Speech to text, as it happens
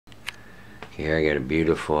Here I got a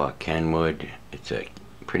beautiful kenwood. It's a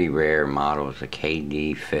pretty rare model. It's a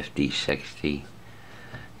KD 5060.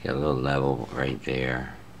 Got a little level right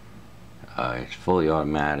there. It's fully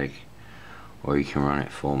automatic, or you can run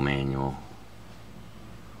it full manual.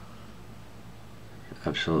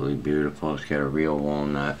 Absolutely beautiful. It's got a real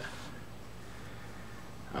walnut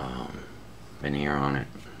veneer on it.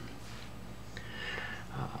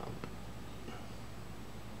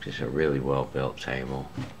 Just a really well built table.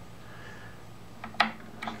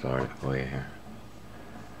 Start it for you here.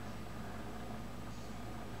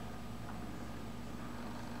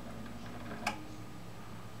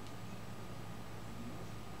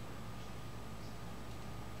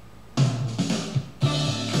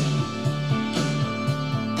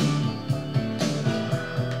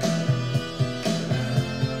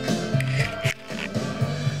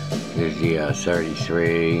 Here's the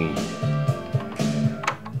 33,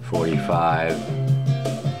 45.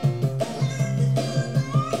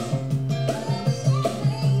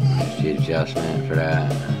 That's the adjustment for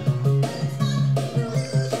that.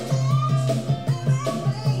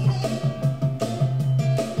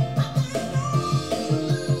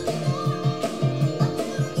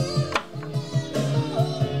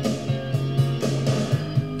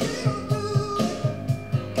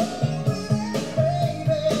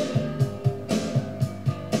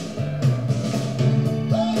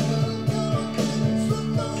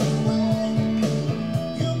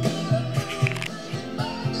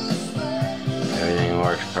 Everything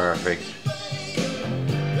works perfect.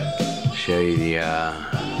 Show you the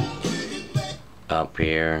up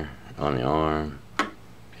here on the arm,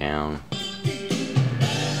 down.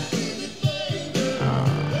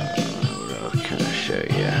 What else can I show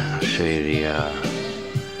you? I'll show you the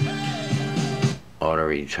auto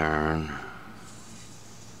return.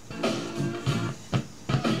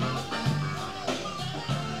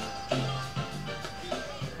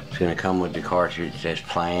 It's going to come with the cartridge that's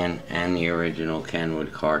playing and the original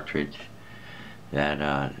kenwood cartridge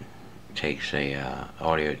that takes a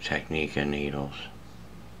Audio Technica needles.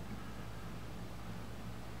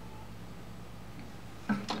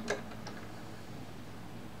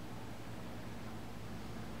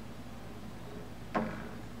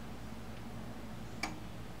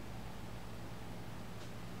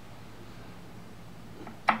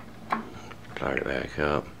 Start it back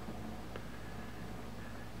up.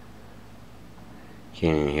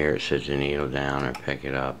 Can't even hear it set the needle down or pick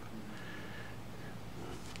it up.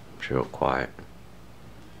 It's real quiet.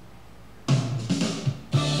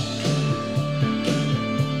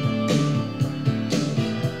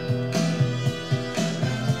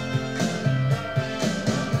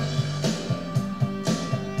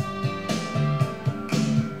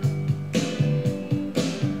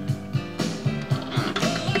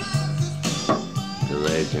 The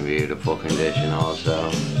led's in beautiful condition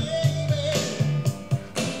also.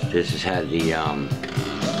 This has had the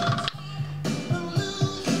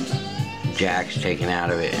jacks taken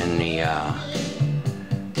out of it and the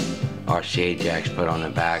RCA jacks put on the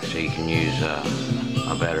back, so you can use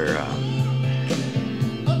a better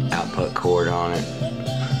output cord on it.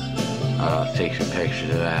 I'll take some pictures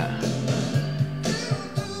of that.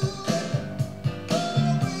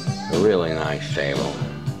 A really nice table.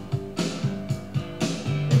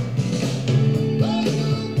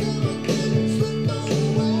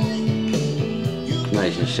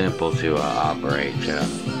 Nice and simple to operate too.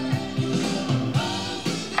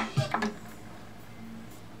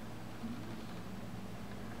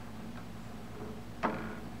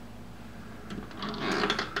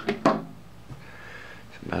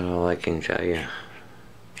 That's about all I can tell you.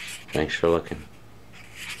 Thanks for looking.